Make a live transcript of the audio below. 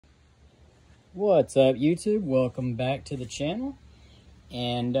What's up, YouTube? Welcome back to the channel.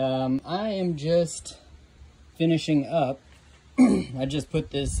 And I am just finishing up. I just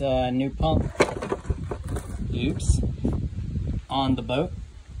put this new pump, on the boat,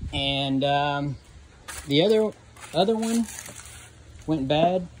 and the other one went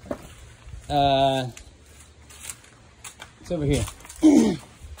bad. It's over here.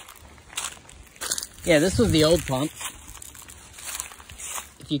 Yeah, this was the old pump.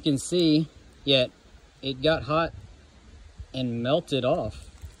 If you can see, yet it got hot and melted off,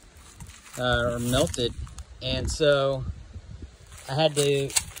 or melted, and so I had to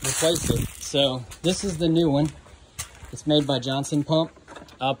replace it. So this is the new one. It's made by Johnson Pump.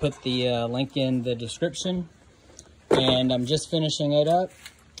 I'll put the link in the description, and I'm just finishing it up.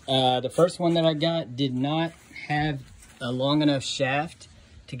 The first one that I got did not have a long enough shaft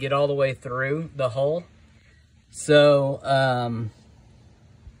to get all the way through the hull, so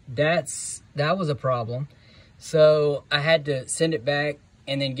that was a problem. So I had to send it back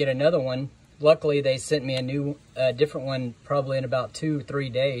and then get another one. Luckily, they sent me a different one probably in about 2 or 3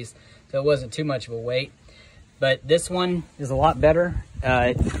 days, so it wasn't too much of a wait. But this one is a lot better.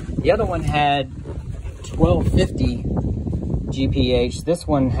 The other one had 1250 GPH. This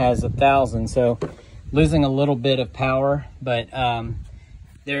one has 1000, so losing a little bit of power, but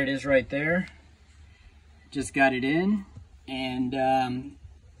there it is right there. Just got it in and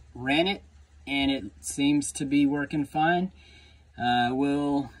ran it, and it seems to be working fine.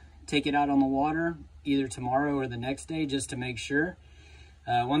 We'll take it out on the water either tomorrow or the next day just to make sure.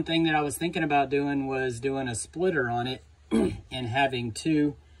 One thing that I was thinking about doing was doing a splitter on it and having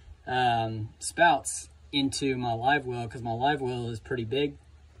 2 spouts into my live well, because my live well is pretty big.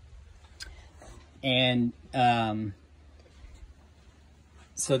 And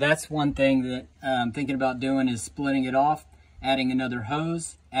so that's one thing that I'm thinking about doing, is splitting it off, adding another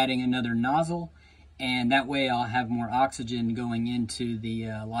hose, adding another nozzle, and that way I'll have more oxygen going into the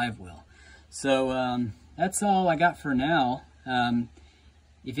live well. So that's all I got for now.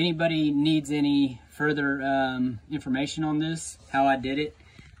 If anybody needs any further information on this, how I did it,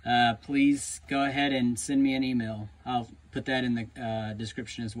 please go ahead and send me an email. I'll put that in the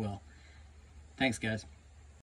description as well. Thanks, guys.